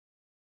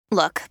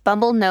Look,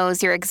 Bumble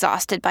knows you're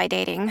exhausted by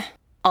dating.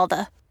 All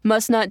the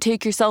must not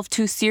take yourself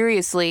too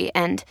seriously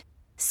and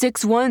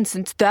 6'1"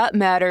 since that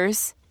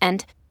matters.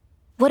 And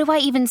what do I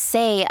even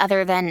say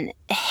other than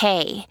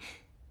hey?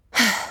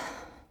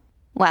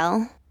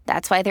 Well,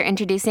 that's why they're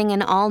introducing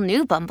an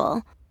all-new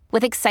Bumble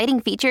with exciting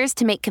features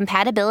to make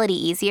compatibility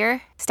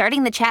easier,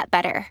 starting the chat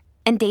better,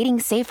 and dating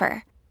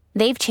safer.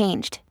 They've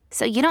changed,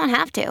 so you don't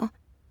have to.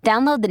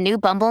 Download the new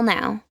Bumble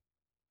now.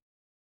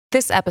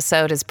 This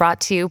episode is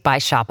brought to you by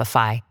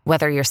Shopify.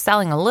 Whether you're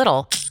selling a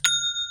little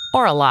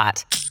or a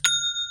lot,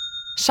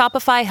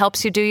 Shopify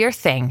helps you do your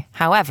thing,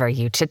 however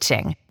you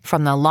cha-ching.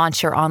 From the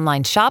launch your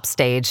online shop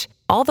stage,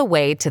 all the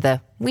way to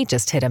the we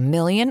just hit 1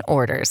 million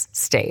orders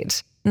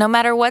stage. No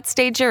matter what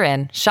stage you're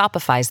in,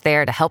 Shopify's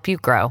there to help you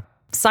grow.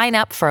 Sign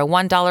up for a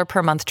 $1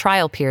 per month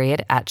trial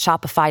period at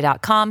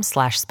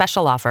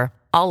shopify.com/special offer,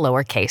 all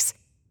lowercase.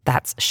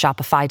 That's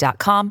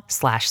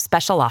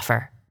shopify.com/special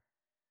offer.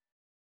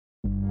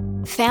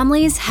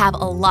 Families have a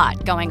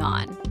lot going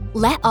on.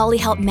 Let Ollie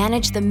help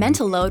manage the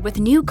mental load with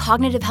new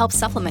cognitive help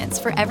supplements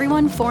for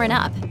everyone 4 and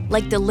up,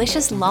 like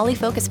delicious Lolly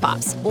Focus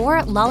Pops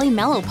or Lolly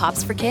Mellow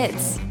Pops for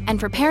kids.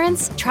 And for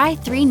parents, try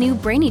 3 new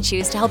Brainy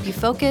Chews to help you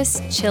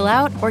focus, chill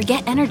out, or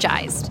get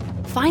energized.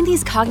 Find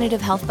these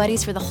cognitive health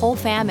buddies for the whole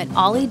fam at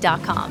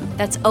ollie.com.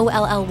 That's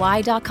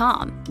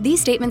OLLY.com.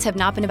 These statements have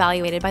not been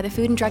evaluated by the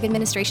Food and Drug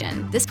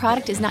Administration. This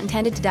product is not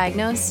intended to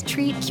diagnose,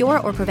 treat, cure,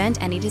 or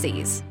prevent any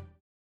disease.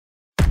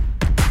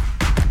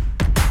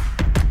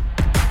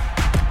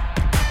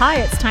 Hi,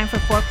 it's time for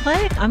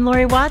Foreplay. I'm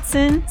Lori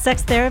Watson,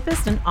 sex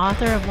therapist and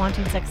author of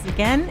Wanting Sex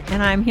Again,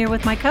 and I'm here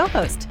with my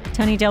co-host,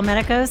 Tony Del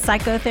Medico,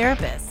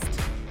 psychotherapist.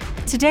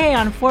 Today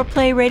on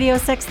Foreplay Radio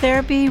Sex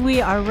Therapy, we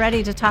are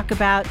ready to talk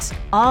about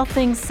all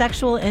things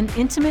sexual and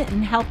intimate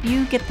and help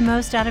you get the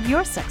most out of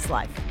your sex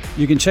life.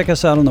 You can check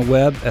us out on the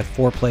web at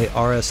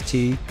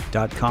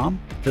foreplayrst.com.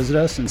 Visit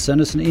us and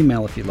send us an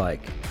email if you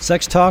like.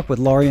 Sex Talk with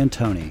Lori and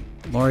Tony.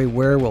 Lori,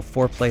 where will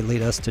Foreplay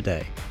lead us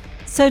today?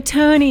 So,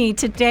 Tony,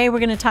 today we're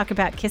going to talk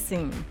about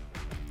kissing.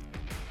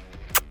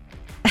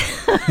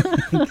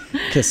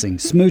 Kissing,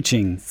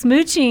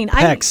 smooching,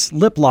 pecks,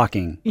 lip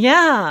locking.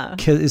 Yeah.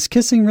 Is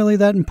kissing really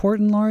that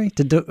important, Lori?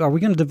 Are we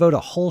going to devote a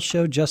whole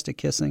show just to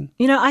kissing?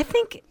 You know, I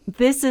think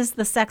this is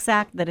the sex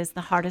act that is the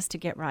hardest to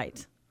get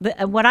right.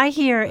 What I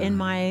hear in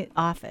my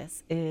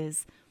office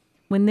is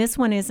when this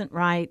one isn't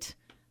right,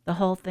 the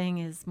whole thing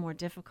is more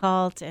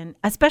difficult. And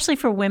especially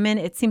for women,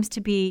 it seems to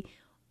be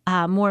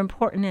more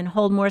important and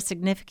hold more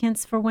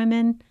significance for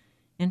women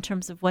in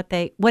terms of what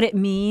it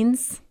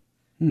means.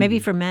 Maybe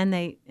for men,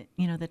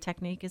 the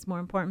technique is more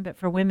important, but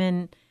for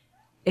women,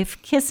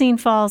 if kissing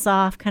falls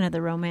off, kind of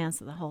the romance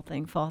of the whole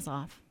thing falls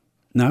off.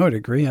 No, I would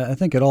agree. I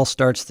think it all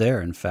starts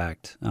there, in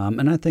fact.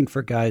 And I think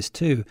for guys,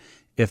 too,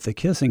 if the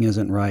kissing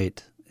isn't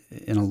right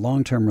in a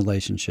long-term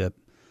relationship,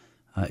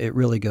 it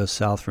really goes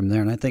south from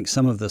there. And I think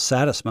some of the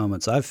saddest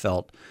moments I've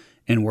felt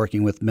in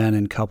working with men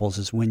and couples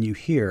is when you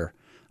hear,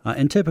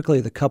 and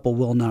typically the couple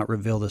will not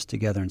reveal this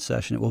together in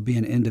session. It will be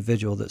an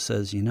individual that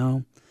says,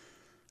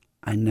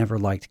 I never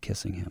liked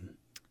kissing him,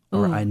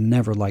 or I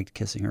never liked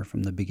kissing her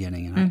from the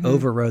beginning, and I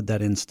overrode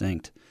that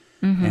instinct,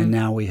 and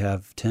now we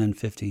have 10,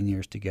 15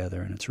 years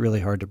together, and it's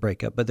really hard to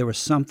break up. But there was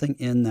something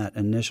in that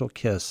initial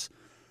kiss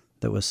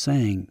that was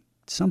saying,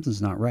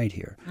 something's not right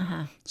here.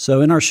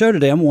 So in our show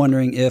today, I'm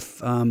wondering if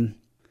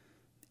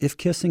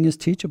kissing is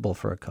teachable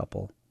for a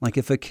couple. Like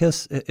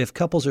if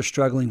couples are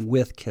struggling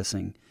with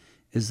kissing,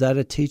 is that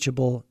a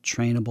teachable,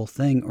 trainable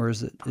thing, or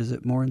is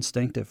it more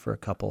instinctive for a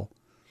couple?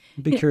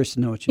 I'd be curious to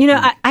know what you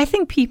think. I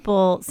think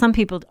some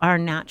people are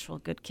natural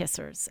good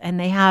kissers, and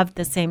they have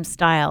the same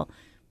style.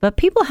 But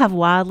people have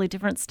wildly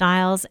different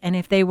styles, and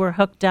if they were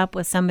hooked up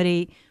with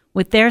somebody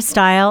with their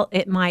style,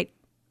 it might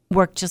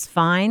work just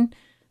fine.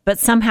 But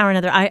somehow or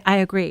another, I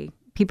agree.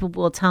 People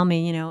will tell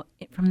me,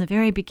 from the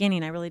very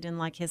beginning, I really didn't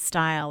like his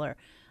style, or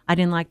I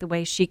didn't like the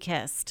way she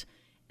kissed.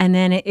 And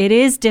then it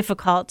is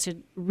difficult to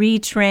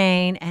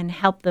retrain and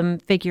help them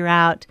figure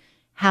out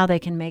how they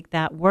can make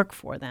that work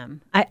for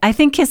them. I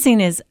think kissing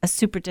is a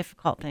super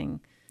difficult thing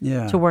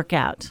to work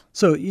out.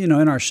 So, in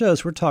our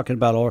shows, we're talking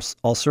about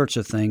all sorts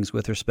of things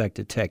with respect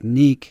to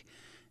technique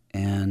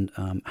and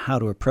how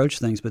to approach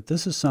things. But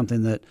this is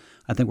something that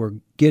I think we're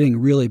getting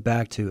really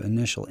back to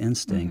initial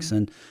instincts.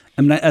 And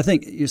I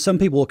think some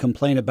people will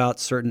complain about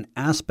certain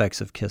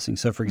aspects of kissing.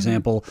 So, for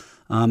example,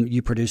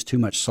 you produce too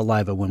much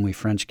saliva when we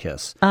French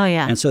kiss. Oh,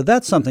 yeah. And so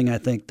that's something I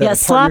think that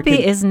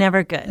sloppy is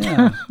never good.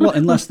 Yeah. Well,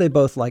 unless they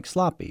both like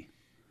sloppy.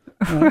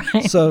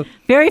 Right. So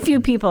very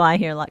few people I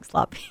hear like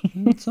sloppy.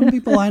 Some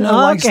people I know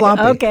like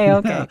sloppy. Okay.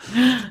 Okay.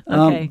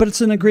 But it's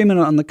an agreement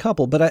on the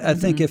couple. But I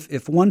think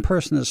if one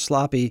person is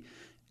sloppy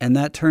and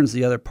that turns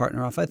the other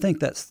partner off, I think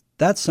that's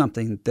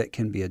something that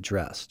can be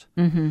addressed.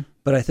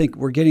 But I think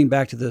we're getting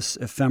back to this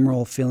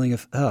ephemeral feeling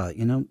of,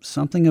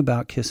 something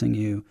about kissing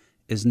you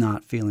is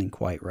not feeling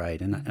quite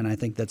right. And I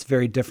think that's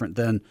very different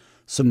than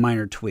some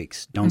minor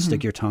tweaks. Don't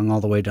stick your tongue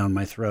all the way down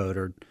my throat,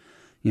 or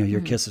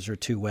your kisses are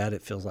too wet.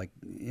 It feels like,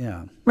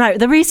 Right.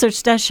 The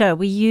research does show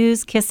we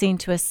use kissing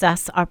to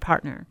assess our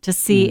partner to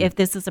see if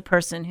this is a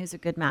person who's a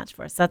good match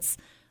for us. That's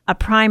a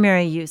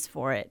primary use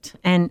for it.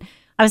 And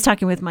I was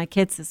talking with my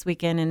kids this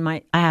weekend, and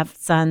I have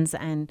sons,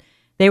 and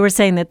they were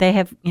saying that they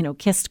have,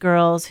 kissed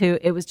girls who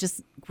it was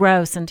just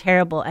gross and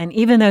terrible. And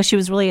even though she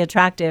was really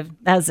attractive,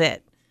 that was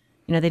it.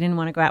 They didn't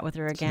want to go out with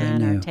her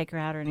again or take her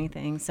out or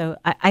anything. So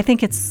I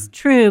think it's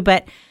true,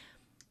 but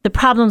the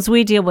problems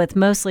we deal with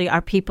mostly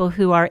are people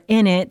who are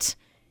in it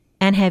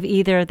and have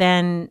either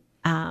then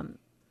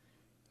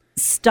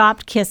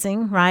stopped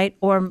kissing, right,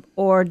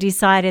 or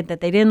decided that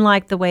they didn't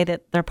like the way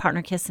that their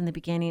partner kissed in the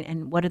beginning,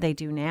 and what do they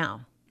do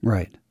now?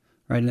 Right.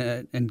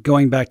 And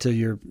going back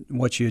to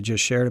what you had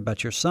just shared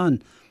about your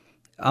son,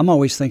 I'm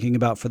always thinking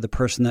about for the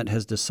person that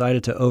has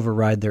decided to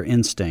override their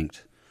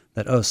instinct,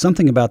 that,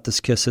 something about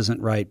this kiss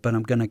isn't right, but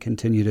I'm going to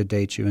continue to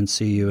date you and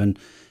see you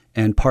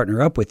and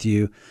partner up with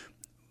you.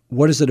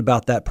 What is it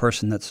about that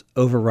person that's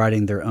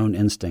overriding their own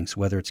instincts,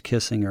 whether it's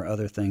kissing or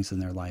other things in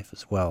their life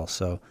as well?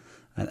 So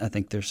I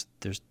think there's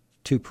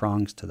two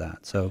prongs to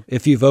that. So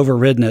if you've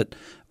overridden it,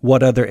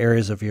 what other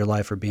areas of your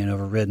life are being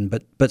overridden?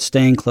 But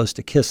staying close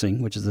to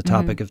kissing, which is the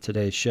topic of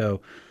today's show,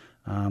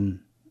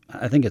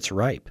 I think it's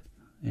ripe.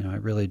 I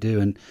really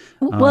do. And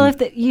well,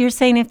 you're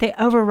saying if they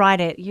override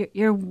it,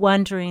 you're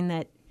wondering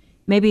that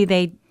maybe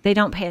they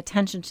don't pay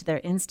attention to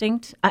their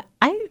instinct.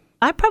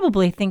 I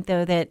probably think,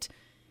 though, that,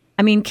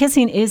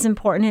 kissing is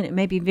important, and it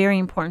may be very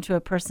important to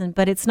a person,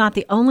 but it's not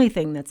the only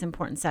thing that's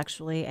important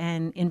sexually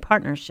and in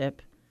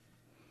partnership.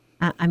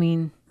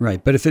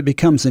 Right. But if it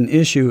becomes an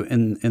issue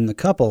in the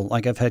couple,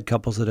 like I've had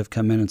couples that have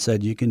come in and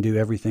said, you can do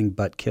everything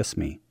but kiss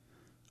me.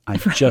 I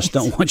just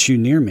don't want you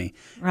near me.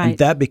 Right. And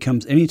that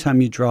becomes,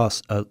 anytime you draw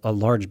a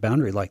large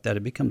boundary like that,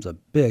 it becomes a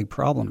big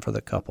problem for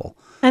the couple.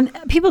 And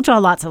people draw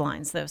lots of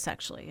lines, though,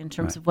 sexually, in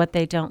terms of what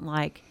they don't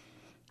like.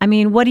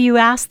 What do you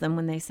ask them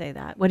when they say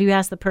that? What do you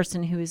ask the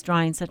person who is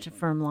drawing such a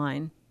firm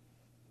line?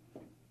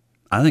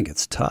 I think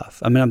it's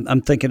tough.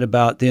 I'm thinking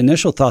about the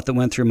initial thought that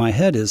went through my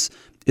head is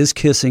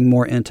kissing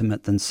more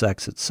intimate than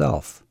sex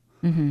itself?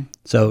 Mm-hmm.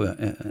 So,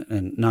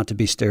 and not to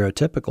be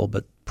stereotypical,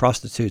 but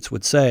prostitutes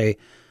would say,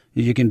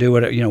 you can do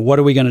whatever, what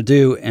are we going to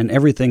do? And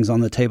everything's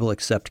on the table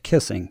except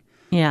kissing.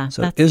 Yeah.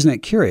 So isn't it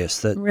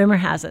curious that... Rumor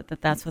has it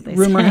that's what they say.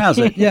 Rumor has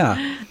it,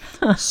 yeah.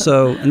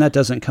 So, and that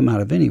doesn't come out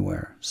of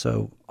anywhere.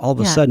 So all of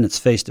a sudden it's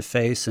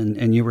face-to-face,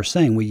 and you were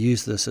saying we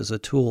use this as a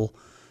tool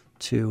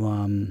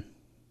to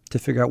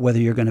figure out whether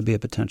you're going to be a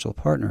potential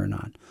partner or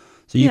not.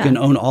 So you can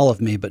own all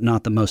of me, but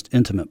not the most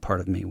intimate part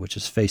of me, which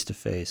is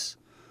face-to-face.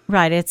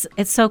 Right. It's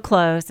so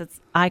close. It's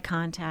eye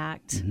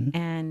contact.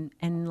 And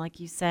like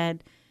you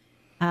said,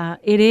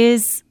 it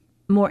is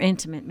more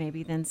intimate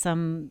maybe than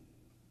some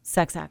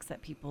sex acts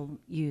that people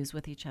use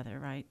with each other,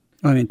 right?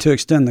 To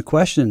extend the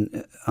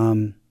question,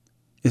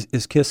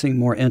 is kissing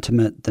more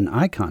intimate than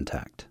eye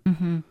contact?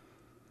 Mm-hmm.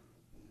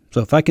 So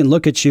if I can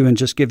look at you and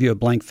just give you a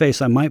blank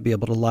face, I might be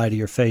able to lie to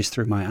your face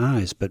through my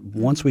eyes. But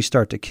once we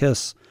start to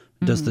kiss,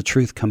 does the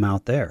truth come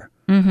out there?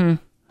 Mm-hmm.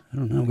 I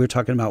don't know. We were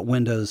talking about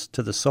windows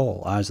to the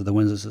soul. Eyes are the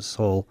windows of the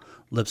soul.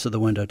 Lips are the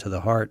window to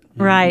the heart.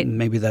 Right.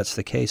 Maybe that's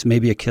the case.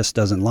 Maybe a kiss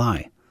doesn't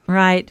lie.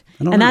 Right.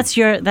 And know. that's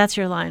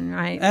your line,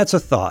 right? That's a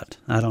thought.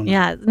 I don't know.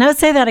 Yeah. No,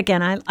 say that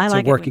again. I it's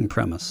like a working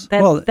premise.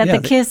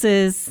 The kiss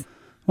is...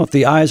 Well, if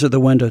the eyes are the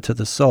window to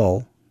the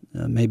soul,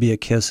 maybe a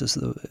kiss is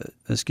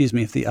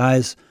if the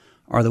eyes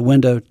are the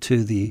window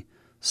to the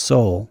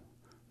soul,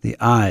 the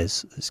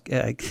eyes...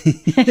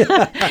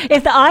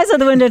 If the eyes are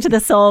the window to the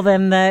soul,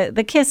 then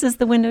the kiss is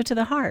the window to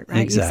the heart, right?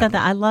 Exactly. You said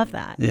that. I love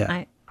that.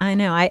 Yeah. I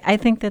know. I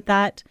think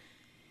that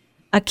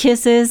a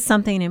kiss is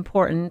something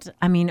important.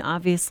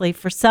 Obviously,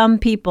 for some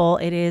people,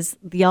 it is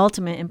the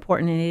ultimate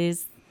important.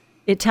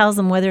 It tells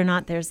them whether or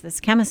not there's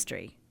this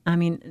chemistry.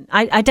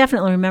 I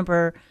definitely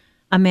remember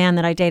a man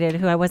that I dated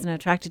who I wasn't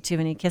attracted to,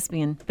 and he kissed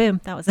me, and boom,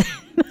 that was it.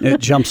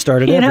 It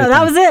jump-started everything.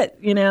 That was it.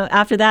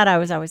 After that, I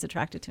was always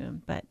attracted to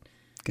him. But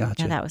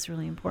gotcha. Yeah, that was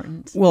really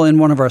important. Well, in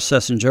one of our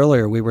sessions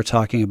earlier, we were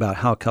talking about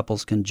how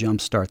couples can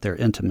jumpstart their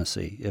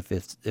intimacy if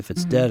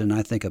it's dead, and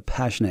I think a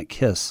passionate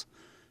kiss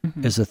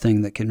is a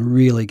thing that can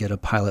really get a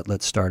pilot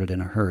lit started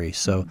in a hurry.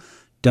 So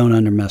don't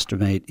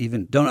underestimate,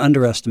 even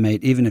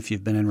if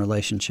you've been in a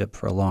relationship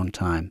for a long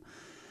time,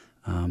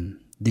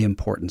 the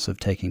importance of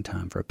taking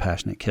time for a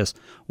passionate kiss.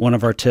 One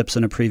of our tips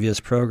in a previous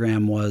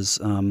program was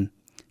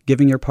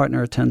giving your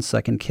partner a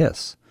 10-second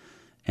kiss.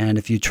 And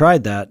if you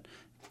tried that,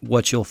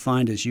 what you'll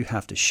find is you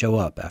have to show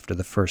up after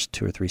the first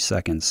 2 or 3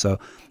 seconds. So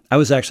I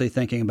was actually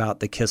thinking about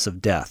the kiss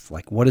of death.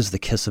 Like, what is the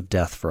kiss of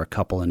death for a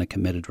couple in a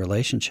committed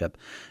relationship?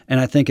 And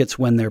I think it's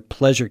when their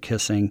pleasure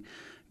kissing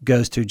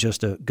goes to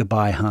just a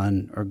goodbye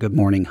hun or good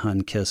morning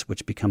hun kiss,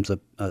 which becomes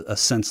a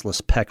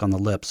senseless peck on the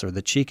lips or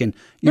the cheek, and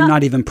you're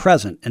not even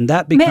present. And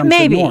that becomes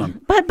the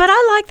norm. But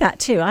I like that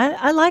too.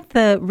 I like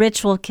the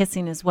ritual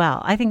kissing as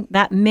well. I think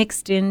that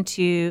mixed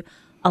into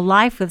a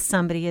life with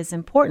somebody is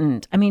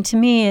important. To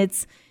me,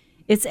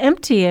 it's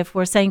empty if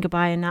we're saying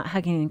goodbye and not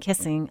hugging and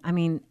kissing.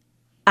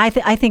 I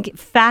think it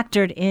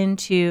factored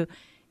into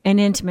an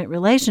intimate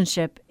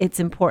relationship, it's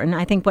important.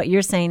 I think what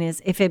you're saying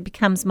is if it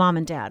becomes mom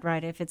and dad,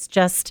 right? If it's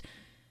just,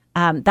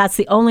 that's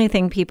the only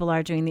thing people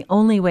are doing, the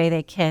only way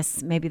they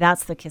kiss, maybe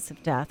that's the kiss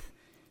of death.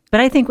 But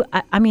I think,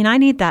 I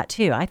need that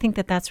too. I think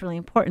that that's really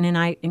important. And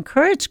I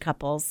encourage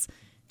couples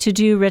to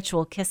do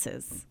ritual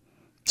kisses.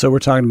 So we're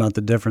talking about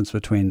the difference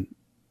between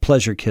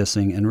pleasure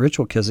kissing and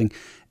ritual kissing.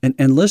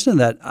 And listen to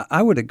that,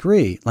 I would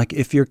agree. Like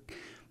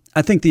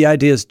I think the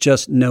idea is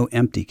just no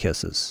empty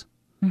kisses.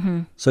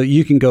 Mm-hmm. So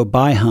you can go,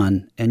 bye,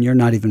 hun, and you're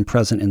not even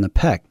present in the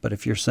peck. But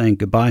if you're saying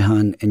goodbye,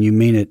 hun, and you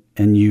mean it,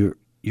 and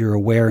you're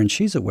aware and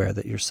she's aware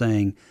that you're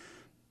saying,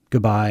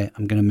 goodbye,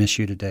 I'm going to miss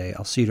you today,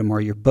 I'll see you tomorrow.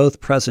 You're both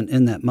present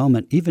in that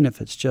moment, even if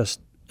it's just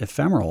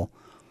ephemeral.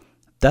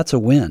 That's a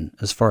win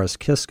as far as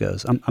kiss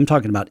goes. I'm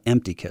talking about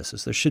empty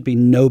kisses. There should be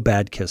no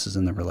bad kisses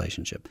in the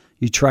relationship.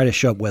 You try to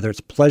show up, whether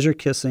it's pleasure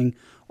kissing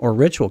or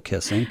ritual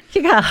kissing.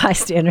 You got high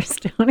standards,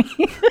 Tony.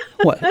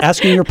 What,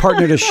 asking your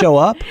partner to show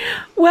up?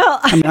 Well,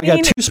 I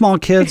got 2 small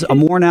kids. I'm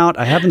worn out.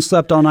 I haven't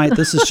slept all night.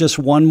 This is just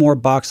one more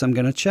box I'm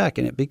going to check,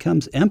 and it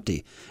becomes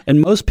empty.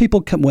 And most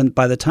people,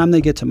 by the time they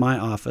get to my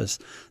office,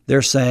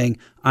 they're saying,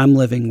 I'm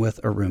living with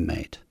a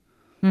roommate.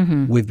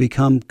 Mm-hmm. We've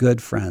become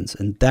good friends,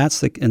 and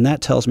that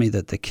tells me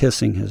that the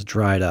kissing has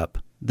dried up.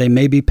 They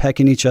may be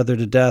pecking each other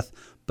to death,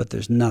 but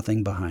there's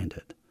nothing behind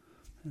it.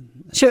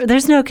 Sure,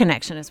 there's no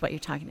connection is what you're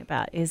talking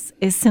about. Is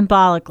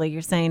symbolically,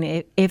 you're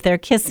saying if they're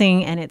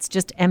kissing and it's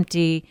just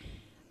empty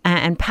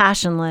and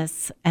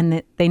passionless and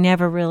that they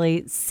never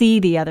really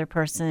see the other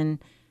person,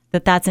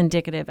 that's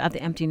indicative of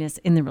the emptiness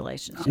in the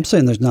relationship. I'm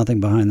saying there's nothing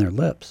behind their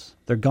lips.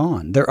 They're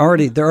gone. They're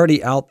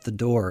already out the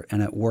door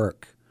and at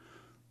work.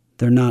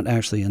 They're not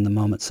actually in the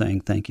moment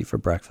saying, thank you for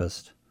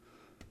breakfast.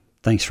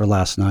 Thanks for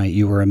last night.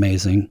 You were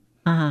amazing.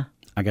 Uh-huh.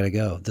 I got to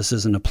go. This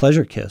isn't a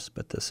pleasure kiss,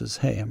 but this is,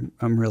 hey,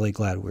 I'm really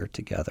glad we're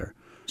together.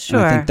 Sure.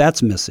 And I think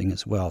that's missing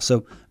as well.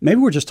 So maybe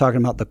we're just talking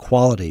about the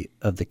quality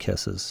of the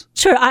kisses.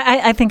 Sure.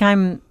 I think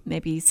I'm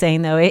maybe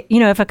saying, though,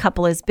 if a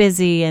couple is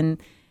busy and,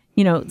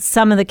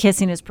 some of the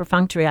kissing is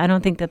perfunctory, I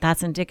don't think that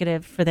that's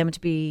indicative for them to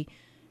be,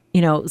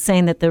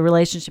 saying that the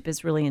relationship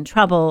is really in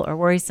trouble or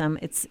worrisome.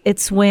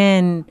 It's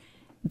when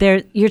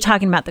you're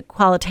talking about the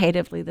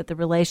qualitatively that the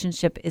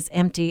relationship is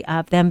empty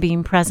of them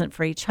being present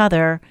for each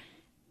other,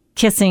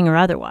 kissing or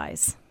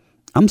otherwise.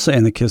 I'm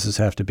saying the kisses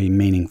have to be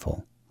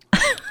meaningful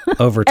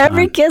over time.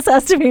 Every kiss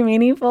has to be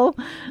meaningful.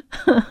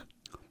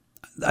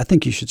 I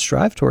think you should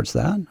strive towards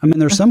that.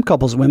 There's some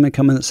couples, women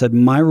come in that said,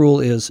 my rule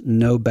is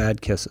no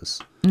bad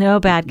kisses. No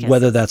bad kisses.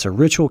 Whether that's a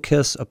ritual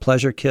kiss, a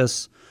pleasure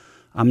kiss,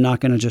 I'm not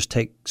going to just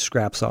take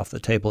scraps off the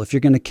table. If you're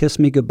going to kiss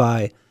me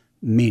goodbye,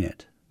 mean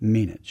it.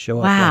 Mean it. Show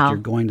up like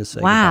you're going to say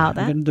goodbye. I'm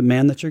going to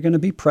demand that you're going to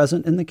be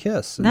present in the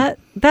kiss. And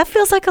that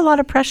feels like a lot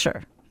of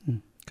pressure.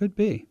 Could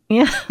be.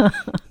 Yeah.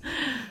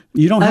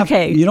 You don't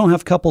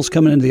have couples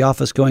coming into the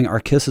office going,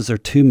 our kisses are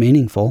too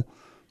meaningful.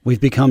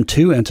 We've become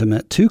too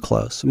intimate, too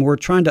close. And we're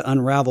trying to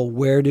unravel,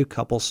 where do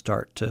couples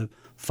start to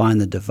find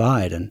the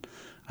divide? And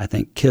I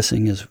think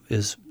kissing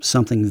is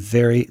something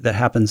that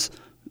happens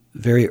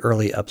very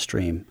early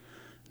upstream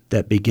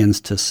that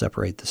begins to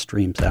separate the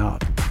streams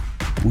out.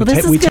 We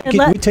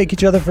take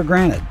each other for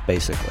granted,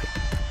 basically.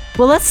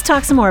 Well, let's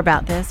talk some more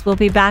about this. We'll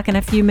be back in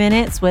a few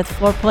minutes with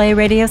Foreplay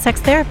Radio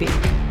Sex Therapy.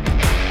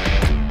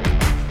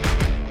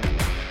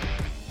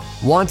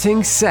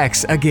 Wanting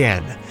sex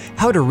again.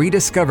 How to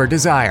rediscover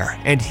desire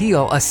and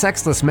heal a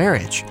sexless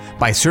marriage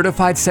by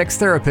certified sex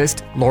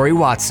therapist Lori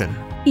Watson.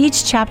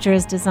 Each chapter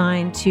is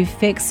designed to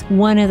fix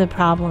one of the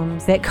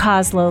problems that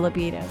cause low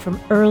libido,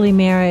 from early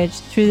marriage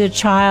through the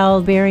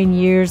childbearing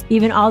years,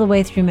 even all the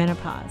way through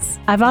menopause.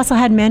 I've also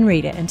had men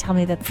read it and tell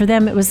me that for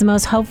them it was the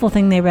most hopeful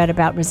thing they read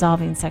about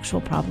resolving sexual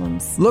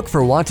problems. Look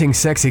for Wanting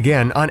Sex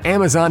Again on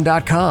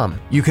Amazon.com.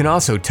 You can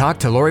also talk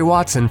to Lori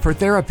Watson for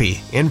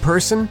therapy in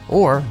person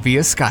or via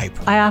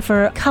Skype. I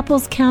offer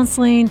couples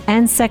counseling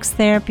and sex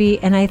therapy,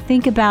 and I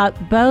think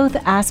about both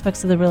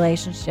aspects of the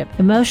relationship,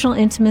 emotional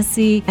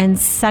intimacy and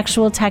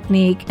sexual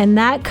technique, and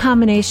that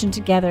combination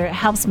together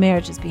helps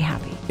marriages be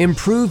happy.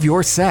 Improve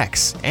your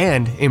sex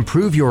and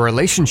improve your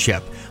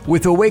relationship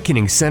with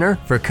Awakening Center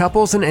for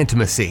Couples and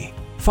Intimacy.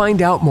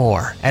 Find out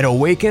more at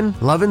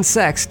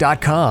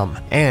awakenloveandsex.com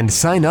and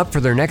sign up for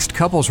their next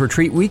couples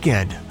retreat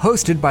weekend,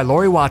 hosted by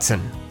Lori Watson.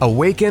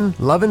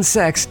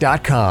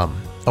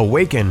 awakenloveandsex.com.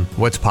 Awaken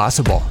what's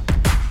possible.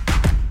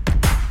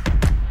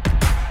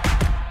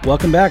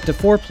 Welcome back to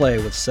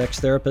Foreplay with sex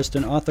therapist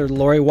and author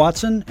Lori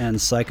Watson and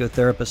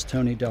psychotherapist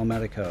Tony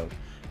Delmedico. In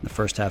the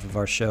first half of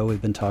our show,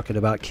 we've been talking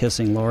about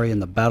kissing, Lori,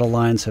 and the battle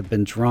lines have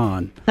been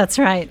drawn. That's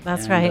right.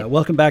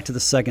 Welcome back to the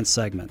second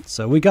segment.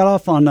 So we got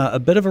off on a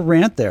bit of a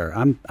rant there.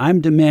 I'm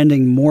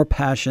demanding more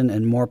passion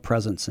and more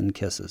presence in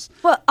kisses.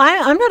 Well,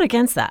 I'm not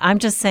against that. I'm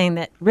just saying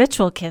that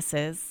ritual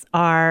kisses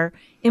are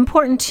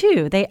important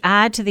too. They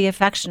add to the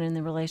affection in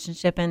the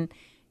relationship, and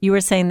you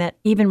were saying that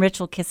even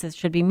ritual kisses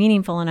should be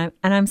meaningful, and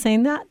I'm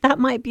saying that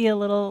might be a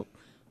little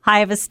high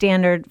of a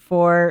standard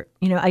for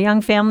a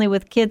young family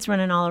with kids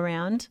running all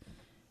around.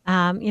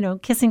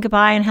 Kissing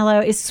goodbye and hello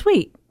is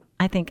sweet.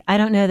 I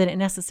don't know that it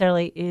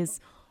necessarily is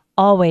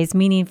always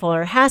meaningful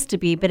or has to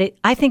be, but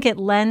I think it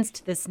lends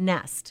to this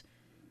nest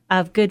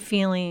of good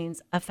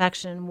feelings,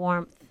 affection,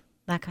 warmth,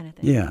 that kind of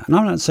thing. Yeah, and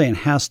I'm not saying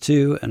has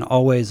to and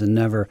always and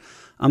never.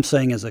 I'm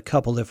saying as a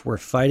couple, if we're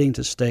fighting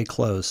to stay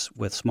close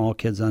with small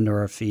kids under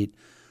our feet,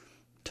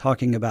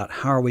 talking about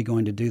how are we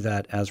going to do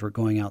that as we're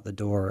going out the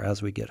door or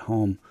as we get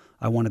home,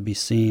 I want to be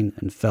seen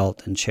and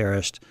felt and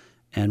cherished.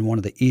 And one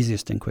of the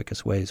easiest and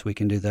quickest ways we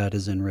can do that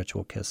is in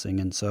ritual kissing.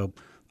 And so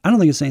I don't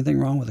think there's anything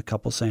wrong with a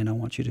couple saying, I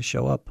want you to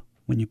show up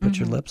when you put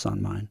your lips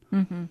on mine.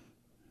 Mm-hmm.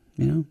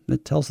 You know,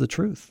 it tells the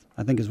truth,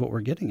 I think is what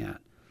we're getting at.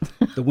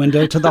 The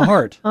window to the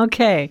heart.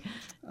 Okay.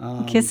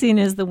 Kissing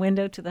is the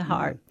window to the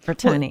heart for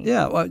Tony.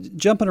 Well,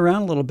 jumping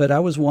around a little bit, I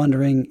was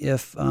wondering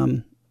if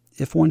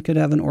one could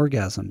have an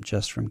orgasm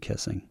just from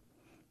kissing.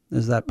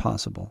 Is that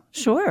possible?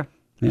 Sure.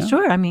 Yeah?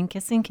 Sure. I mean,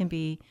 kissing can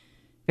be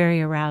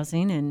very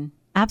arousing and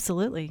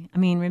absolutely. I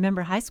mean,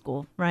 remember high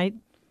school, right?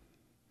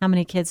 How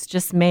many kids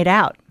just made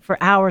out for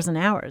hours and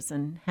hours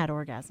and had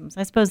orgasms?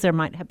 I suppose there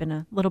might have been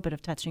a little bit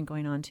of touching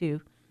going on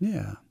too.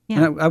 Yeah.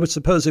 Yeah. And I would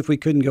suppose if we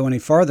couldn't go any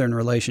farther in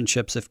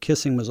relationships, if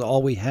kissing was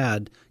all we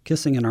had,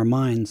 kissing in our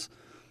minds,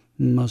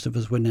 most of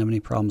us wouldn't have any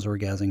problems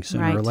orgasming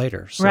sooner or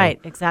later. So right,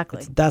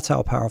 exactly. That's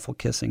how powerful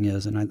kissing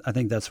is, and I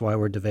think that's why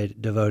we're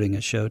devoting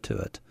a show to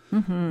it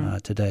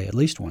today, at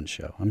least one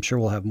show. I'm sure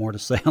we'll have more to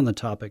say on the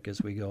topic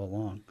as we go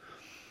along.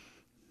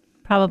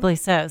 Probably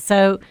so.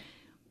 So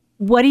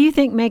what do you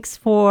think makes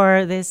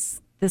for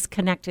this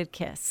connected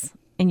kiss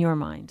in your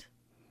mind?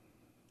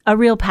 A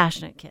real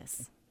passionate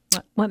kiss.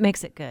 What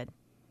makes it good?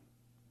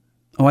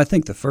 Oh, I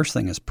think the first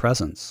thing is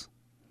presence.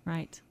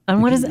 Right.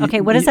 And what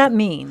does that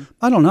mean?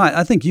 I don't know.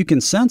 I think you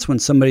can sense when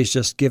somebody's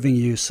just giving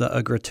you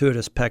a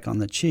gratuitous peck on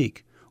the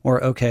cheek,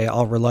 or, okay,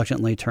 I'll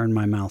reluctantly turn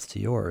my mouth to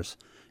yours.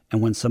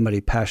 And when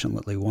somebody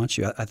passionately wants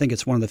you, I think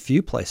it's one of the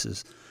few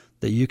places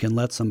that you can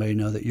let somebody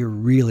know that you're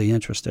really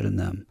interested in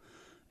them.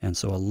 And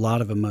so a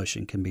lot of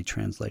emotion can be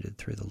translated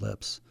through the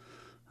lips.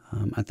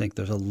 I think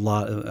there's a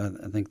lot of,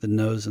 I think the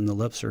nose and the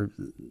lips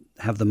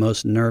have the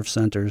most nerve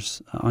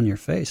centers on your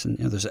face. And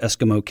there's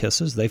Eskimo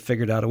kisses. They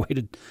figured out a way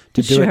to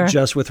do it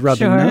just with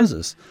rubbing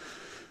noses.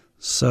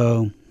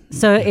 So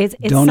it's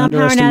don't somehow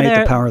underestimate or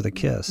another the power of the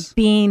kiss.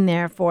 Being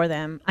there for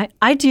them.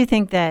 I do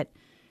think that.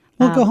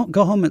 Well,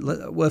 go home.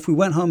 If we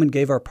went home and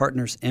gave our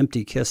partners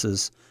empty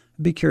kisses,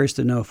 I'd be curious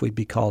to know if we'd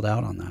be called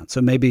out on that.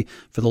 So maybe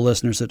for the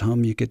listeners at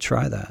home, you could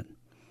try that.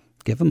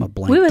 Give them a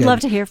blank. We would love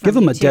to hear from you.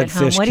 Give them a dead fish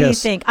kiss. What do you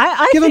think?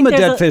 I give think them a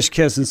dead fish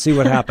kiss and see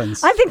what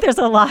happens. I think there's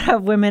a lot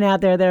of women out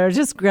there that are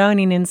just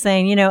groaning and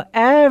saying,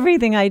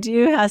 everything I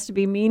do has to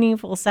be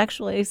meaningful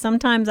sexually.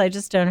 Sometimes I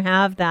just don't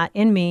have that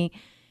in me,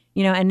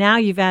 and now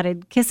you've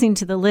added kissing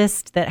to the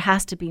list that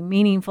has to be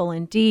meaningful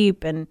and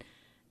deep. And,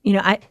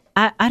 I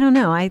don't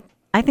know. I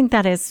think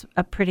that is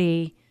a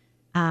pretty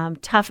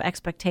tough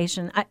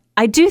expectation.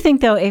 I do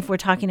think, though, if we're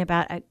talking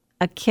about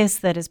a kiss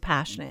that is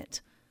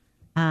passionate,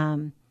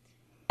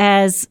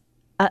 as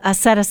a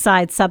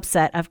set-aside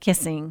subset of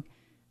kissing,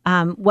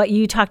 what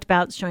you talked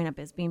about showing up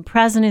as being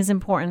present is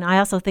important. I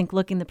also think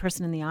looking the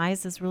person in the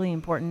eyes is really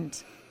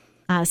important.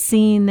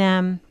 Seeing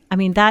them. I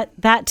mean,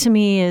 that to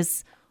me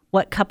is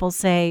what couples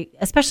say,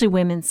 especially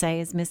women say,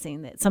 is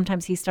missing. That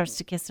sometimes he starts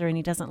to kiss her and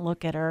he doesn't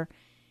look at her.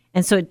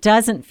 And so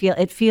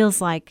it feels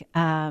like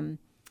a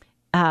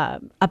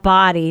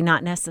body,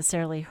 not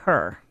necessarily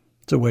her.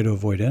 It's a way to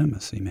avoid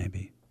intimacy,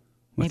 maybe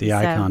Maybe the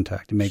eye so.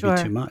 contact. It may Sure.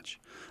 be too much.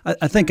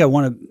 I think I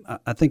want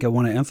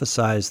to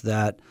emphasize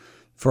that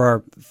for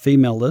our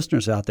female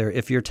listeners out there,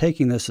 if you're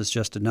taking this as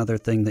just another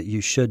thing that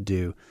you should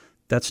do,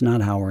 that's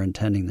not how we're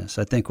intending this.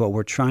 I think what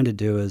we're trying to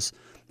do is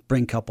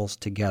bring couples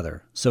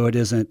together. So it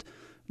isn't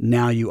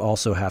now you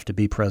also have to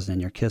be present in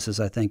your kisses.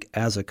 I think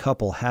as a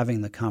couple,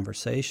 having the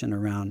conversation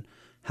around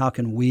how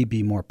can we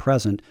be more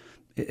present,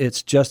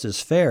 it's just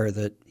as fair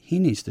that he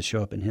needs to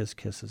show up in his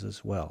kisses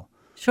as well.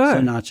 Sure.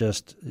 So not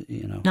just,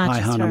 Not hi,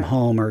 just hon, her. I'm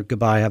home, or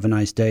goodbye, have a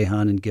nice day,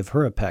 hon, and give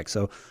her a peck.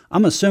 So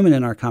I'm assuming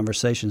in our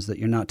conversations that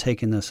you're not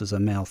taking this as a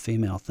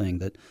male-female thing,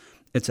 that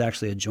it's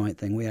actually a joint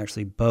thing. We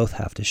actually both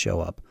have to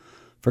show up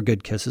for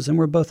good kisses, and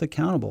we're both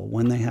accountable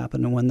when they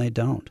happen and when they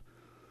don't.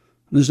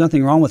 There's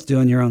nothing wrong with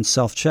doing your own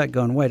self-check,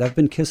 going, wait, I've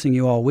been kissing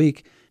you all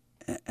week,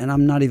 and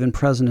I'm not even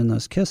present in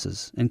those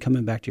kisses, and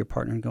coming back to your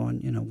partner and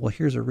going, well,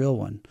 here's a real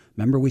one.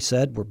 Remember we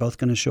said we're both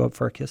going to show up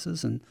for our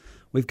kisses, and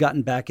we've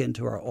gotten back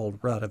into our old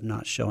rut of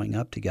not showing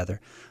up together.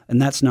 And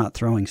that's not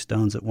throwing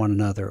stones at one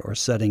another or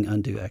setting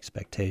undue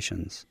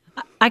expectations.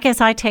 I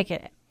guess I take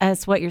it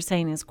as what you're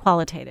saying is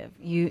qualitative.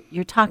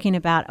 You're talking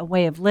about a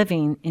way of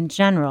living in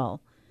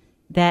general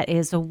that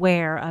is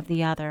aware of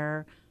the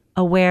other,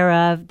 aware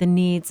of the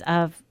needs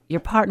of your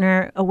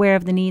partner, aware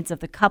of the needs of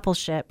the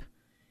coupleship,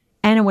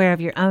 and aware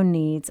of your own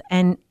needs.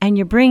 And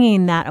you're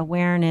bringing that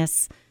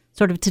awareness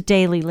sort of to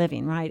daily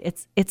living, right?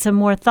 It's a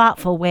more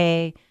thoughtful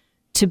way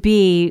to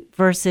be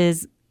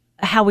versus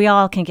how we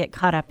all can get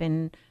caught up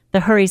in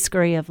the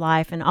hurry-scurry of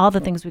life and all the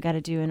things we got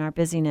to do in our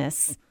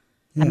busyness.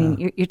 Yeah. I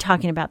mean, you're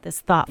talking about this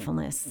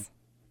thoughtfulness.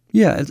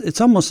 Yeah, it's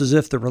almost as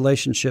if the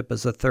relationship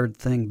is a third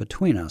thing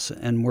between us,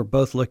 and we're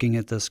both looking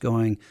at this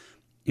going,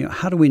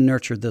 how do we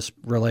nurture this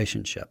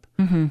relationship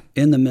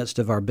in the midst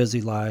of our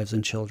busy lives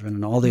and children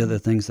and all the other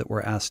things that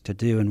we're asked to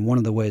do? And one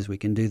of the ways we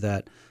can do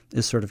that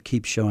is sort of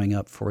keep showing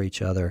up for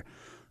each other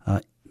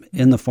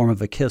in the form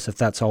of a kiss, if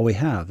that's all we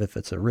have, if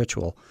it's a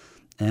ritual.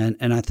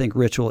 And I think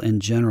ritual in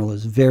general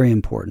is very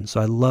important. So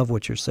I love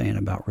what you're saying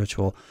about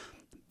ritual,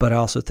 but I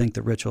also think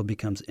the ritual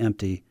becomes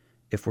empty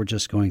if we're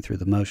just going through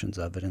the motions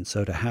of it. And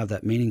so to have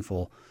that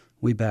meaningful,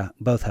 we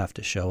both have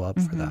to show up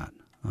for that.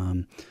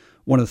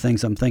 One of the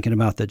things I'm thinking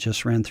about that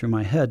just ran through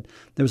my head,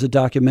 there was a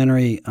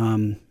documentary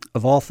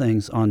of all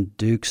things on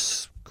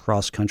Duke's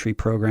cross-country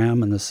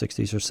program in the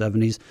 60s or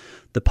 70s.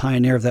 The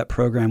pioneer of that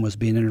program was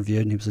being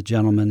interviewed, and he was a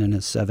gentleman in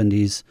his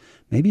 70s,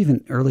 maybe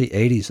even early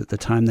 80s at the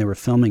time they were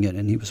filming it,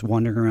 and he was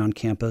wandering around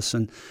campus,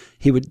 and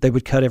they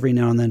would cut every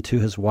now and then to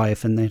his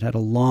wife, and they'd had a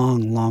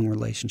long, long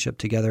relationship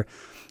together.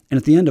 And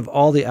at the end of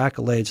all the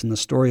accolades in the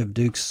story of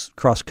Duke's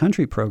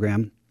cross-country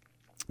program,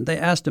 they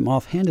asked him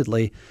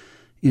offhandedly,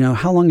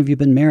 how long have you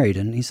been married?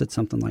 And he said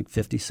something like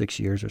 56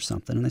 years or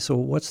something. And they said,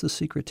 well, what's the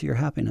secret to your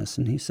happiness?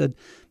 And he said,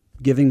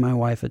 giving my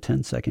wife a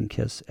 10-second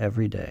kiss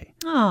every day.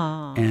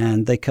 Aww.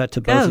 And they cut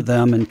to both of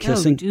them and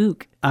kissing. Go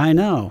Duke. I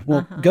know.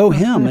 Well, go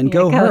him and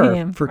go her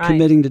him. for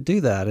committing to do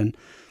that. And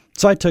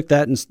so I took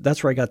that, and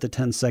that's where I got the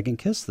 10-second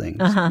kiss thing.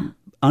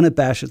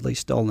 Unabashedly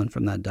stolen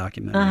from that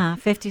documentary.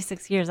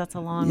 56 years, that's a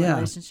long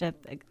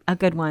relationship, a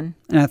good one.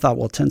 And I thought,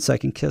 well,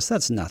 10-second kiss,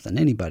 that's nothing.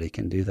 Anybody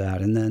can do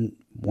that. And then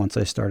once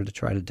I started to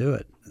try to do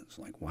it, it was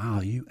like, wow,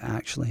 you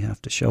actually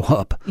have to show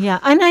up. Yeah,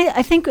 and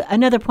I think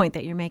another point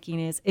that you're making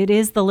is it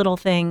is the little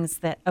things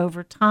that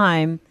over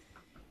time,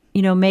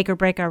 make or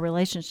break our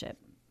relationship.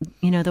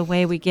 The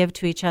way we give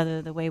to each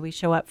other, the way we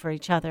show up for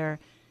each other,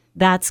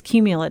 that's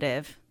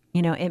cumulative.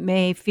 It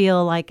may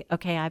feel like,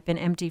 okay, I've been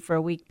empty for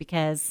a week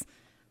because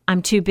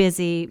I'm too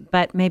busy,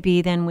 but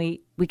maybe then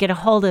we get a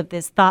hold of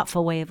this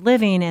thoughtful way of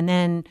living, and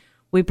then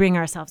we bring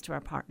ourselves to our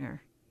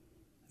partner,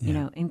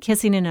 and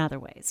kissing in other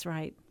ways,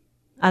 right?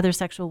 Other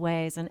sexual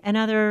ways and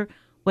other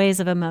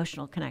ways of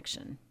emotional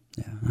connection.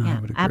 Yeah, I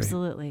would agree.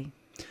 Absolutely.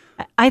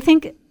 I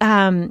think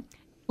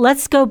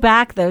let's go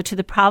back, though, to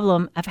the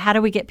problem of how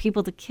do we get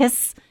people to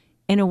kiss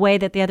in a way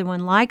that the other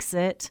one likes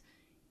it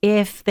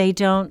if they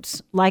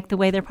don't like the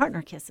way their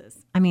partner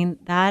kisses. I mean,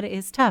 that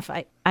is tough.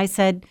 I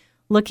said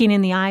looking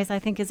in the eyes, I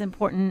think, is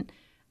important.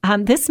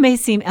 This may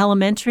seem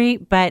elementary,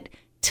 but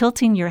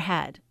tilting your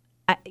head.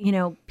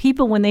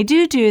 People, when they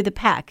do the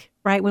peck,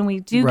 right, when we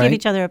do give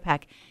each other a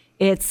peck,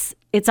 it's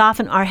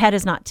often our head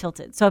is not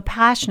tilted. So a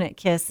passionate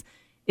kiss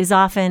is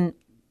often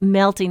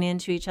melting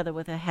into each other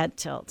with a head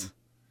tilt.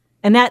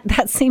 And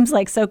that seems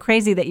like so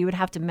crazy that you would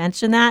have to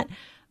mention that.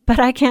 But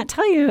I can't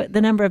tell you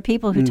the number of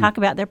people who talk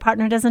about their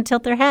partner doesn't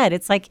tilt their head.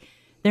 It's like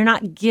they're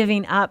not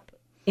giving up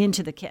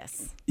into the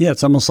kiss. Yeah,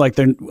 it's almost like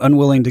they're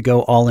unwilling to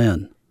go all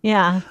in.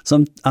 Yeah.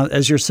 So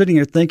as you're sitting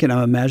here thinking,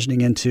 I'm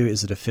imagining into,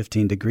 is it a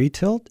 15-degree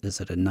tilt? Is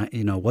it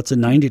what's a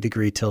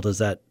 90-degree tilt? Is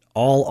that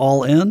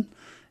all in?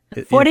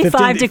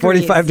 45 degrees.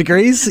 45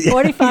 degrees?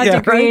 45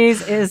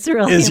 degrees is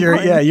really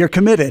important. You're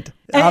committed.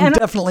 I'm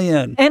definitely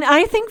in. And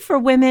I think for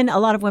women, a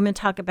lot of women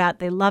talk about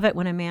they love it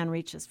when a man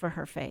reaches for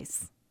her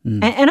face.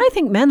 And I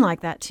think men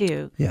like that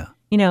too. Yeah.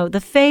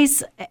 The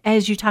face,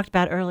 as you talked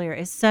about earlier,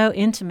 is so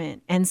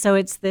intimate. And so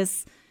it's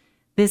this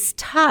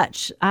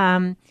touch.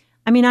 I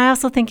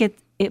also think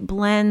it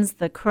blends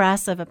the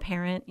caress of a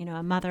parent,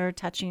 a mother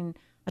touching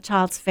a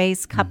child's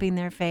face, cupping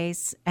their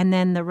face, and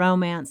then the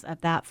romance of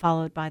that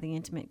followed by the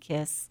intimate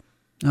kiss.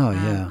 Oh,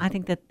 yeah. I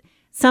think that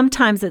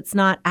sometimes it's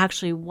not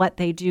actually what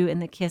they do in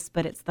the kiss,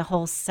 but it's the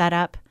whole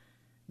setup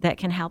that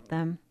can help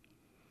them.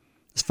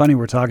 It's funny,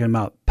 we're talking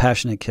about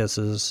passionate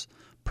kisses,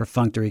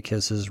 perfunctory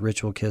kisses,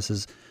 ritual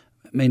kisses.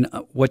 I mean,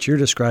 what you're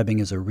describing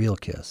is a real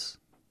kiss.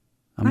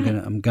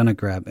 I'm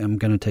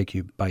gonna take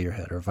you by your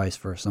head, or vice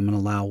versa. I'm gonna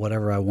allow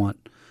whatever I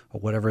want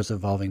or whatever is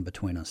evolving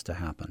between us to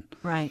happen.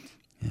 Right.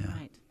 Yeah.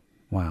 Right.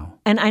 Wow.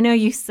 And I know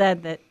you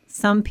said that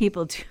some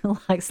people do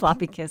like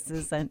sloppy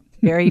kisses, and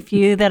very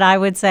few that I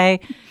would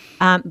say.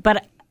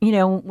 But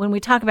when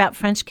we talk about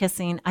French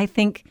kissing, I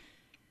think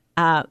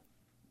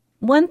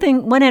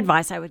one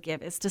advice I would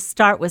give is to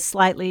start with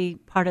slightly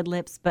parted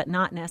lips, but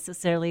not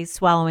necessarily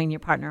swallowing your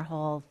partner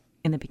whole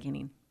in the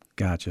beginning.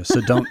 Gotcha.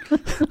 So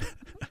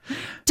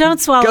don't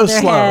swallow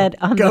their head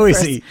on Go the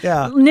first. easy.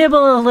 Yeah.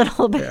 Nibble a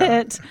little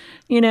bit.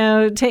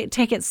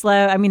 Take it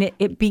slow. I mean,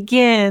 it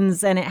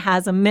begins and it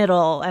has a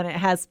middle and it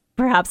has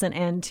perhaps an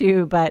end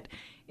too, but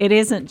it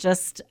isn't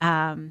just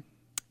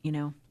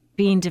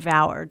being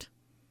devoured.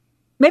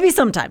 Maybe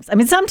sometimes. I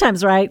mean,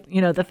 sometimes, right?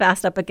 The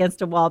fast up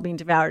against a wall being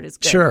devoured is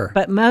good. Sure.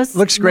 But most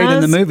looks great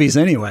in the movies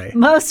anyway.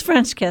 Most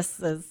French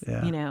kisses,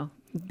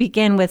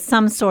 begin with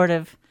some sort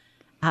of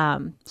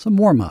some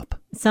warm up.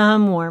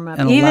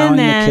 And even allowing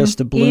the kiss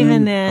to bloom.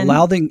 Even then,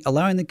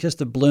 allowing the kiss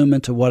to bloom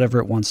into whatever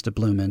it wants to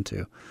bloom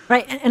into.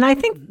 Right. And I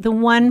think the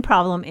one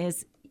problem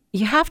is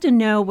you have to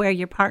know where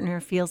your partner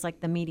feels like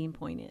the meeting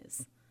point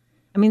is.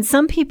 I mean,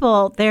 some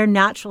people, their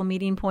natural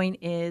meeting point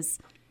is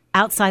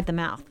outside the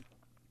mouth.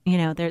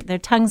 Their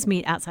tongues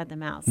meet outside the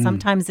mouth.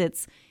 Sometimes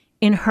it's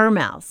in her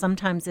mouth.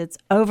 Sometimes it's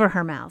over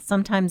her mouth.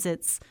 Sometimes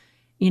it's,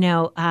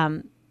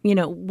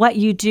 what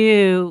you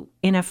do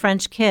in a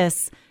French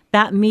kiss.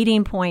 That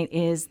meeting point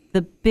is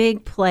the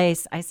big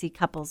place I see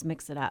couples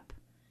mix it up.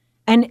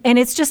 And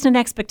it's just an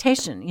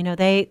expectation.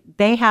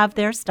 They have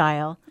their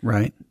style.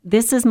 Right.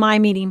 This is my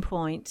meeting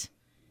point.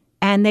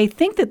 And they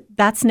think that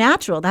that's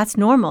natural. That's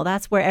normal.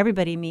 That's where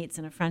everybody meets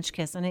in a French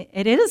kiss. And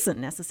it isn't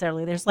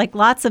necessarily. There's like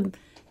lots of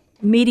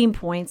meeting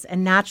points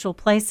and natural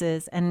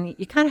places. And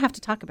you kind of have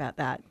to talk about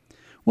that.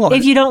 Well,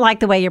 if you don't like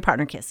the way your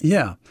partner kisses.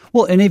 Yeah.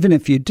 Well, and even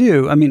if you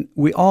do, I mean,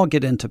 we all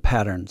get into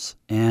patterns.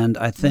 And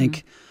I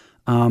think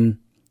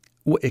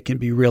it can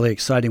be really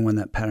exciting when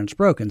that pattern's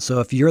broken.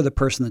 So if you're the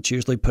person that's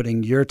usually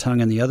putting your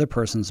tongue in the other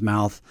person's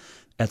mouth,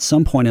 at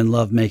some point in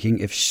lovemaking,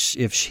 if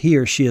he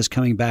or she is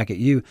coming back at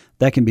you,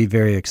 that can be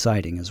very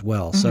exciting as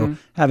well. So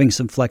having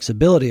some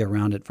flexibility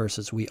around it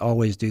versus we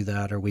always do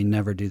that or we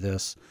never do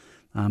this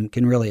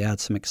can really add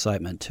some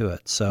excitement to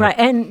it. So right,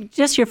 and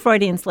just your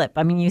Freudian slip.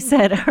 I mean, you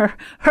said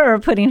her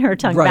putting her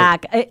tongue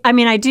back. I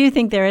mean, I do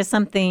think there is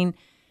something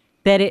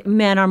that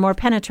men are more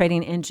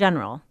penetrating in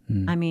general.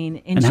 I mean,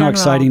 in general. And how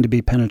exciting to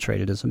be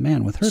penetrated as a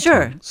man with her tongue.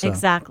 Sure, so,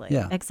 exactly.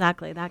 Yeah.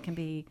 Exactly. That can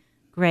be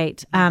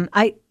great.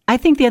 I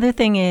think the other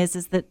thing is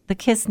that the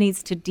kiss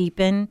needs to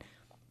deepen.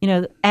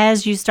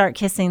 As you start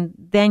kissing,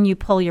 then you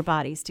pull your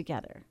bodies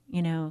together.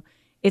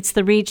 It's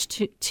the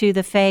reach to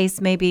the face,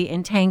 maybe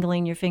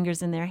entangling your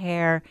fingers in their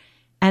hair,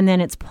 and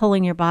then it's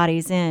pulling your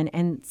bodies in.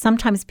 And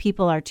sometimes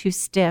people are too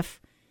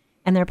stiff,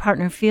 and their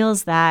partner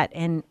feels that.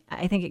 And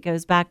I think it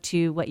goes back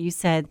to what you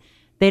said.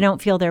 They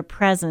don't feel their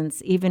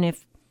presence, even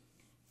if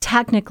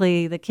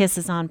technically the kiss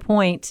is on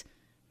point.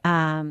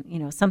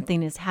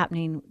 Something is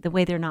happening the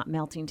way they're not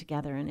melting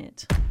together in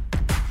it.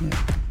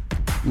 Yeah.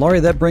 Laurie,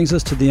 that brings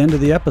us to the end of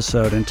the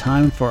episode and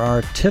time for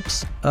our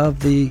tips of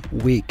the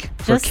week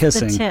for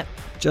kissing. Just the tip.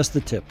 Just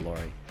the tip,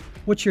 Laurie.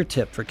 What's your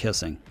tip for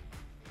kissing?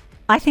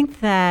 I think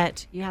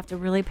that you have to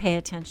really pay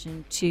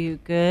attention to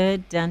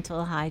good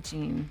dental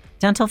hygiene.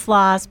 Dental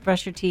floss,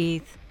 brush your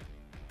teeth.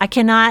 I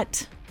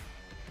cannot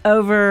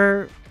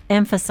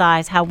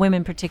overemphasize how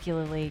women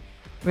particularly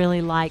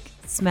really like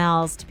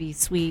smells to be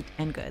sweet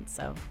and good.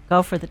 So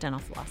go for the dental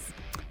floss.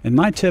 And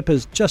my tip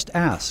is just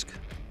ask.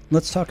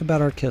 Let's talk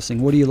about our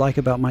kissing. What do you like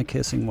about my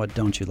kissing? What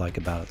don't you like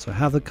about it? So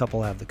have the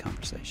couple have the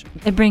conversation.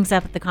 It brings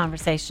up the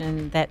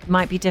conversation that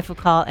might be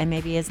difficult and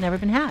maybe has never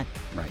been had.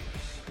 Right.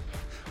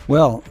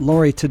 Well,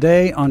 Laurie,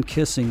 today on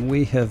kissing,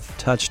 we have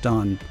touched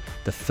on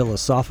the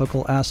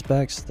philosophical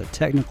aspects, the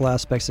technical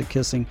aspects of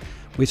kissing.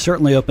 We've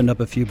certainly opened up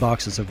a few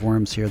boxes of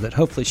worms here that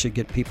hopefully should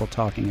get people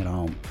talking at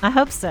home. I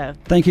hope so.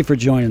 Thank you for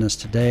joining us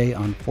today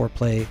on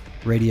Foreplay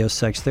Radio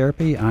Sex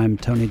Therapy. I'm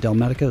Tony Del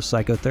Medico,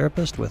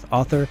 psychotherapist with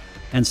author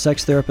and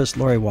sex therapist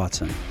Laurie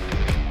Watson.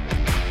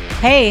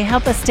 Hey,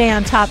 help us stay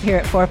on top here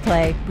at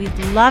Foreplay. We'd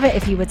love it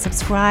if you would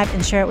subscribe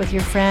and share it with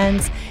your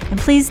friends. And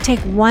please take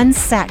 1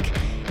 sec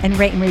and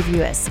rate and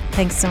review us.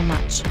 Thanks so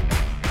much.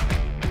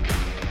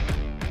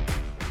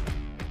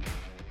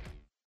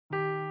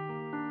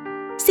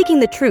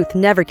 Seeking the truth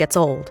never gets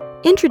old.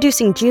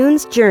 Introducing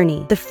June's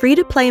Journey, the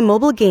free-to-play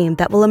mobile game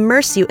that will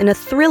immerse you in a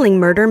thrilling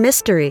murder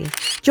mystery.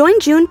 Join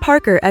June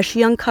Parker as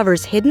she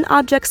uncovers hidden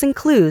objects and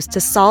clues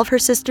to solve her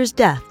sister's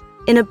death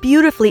in a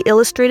beautifully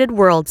illustrated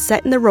world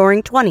set in the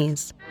Roaring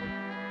 '20s.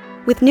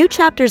 With new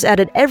chapters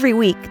added every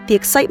week, the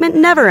excitement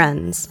never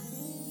ends.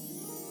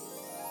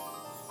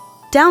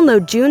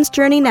 Download June's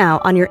Journey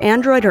now on your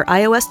Android or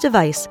iOS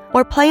device,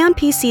 or play on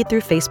PC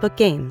through Facebook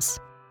Games.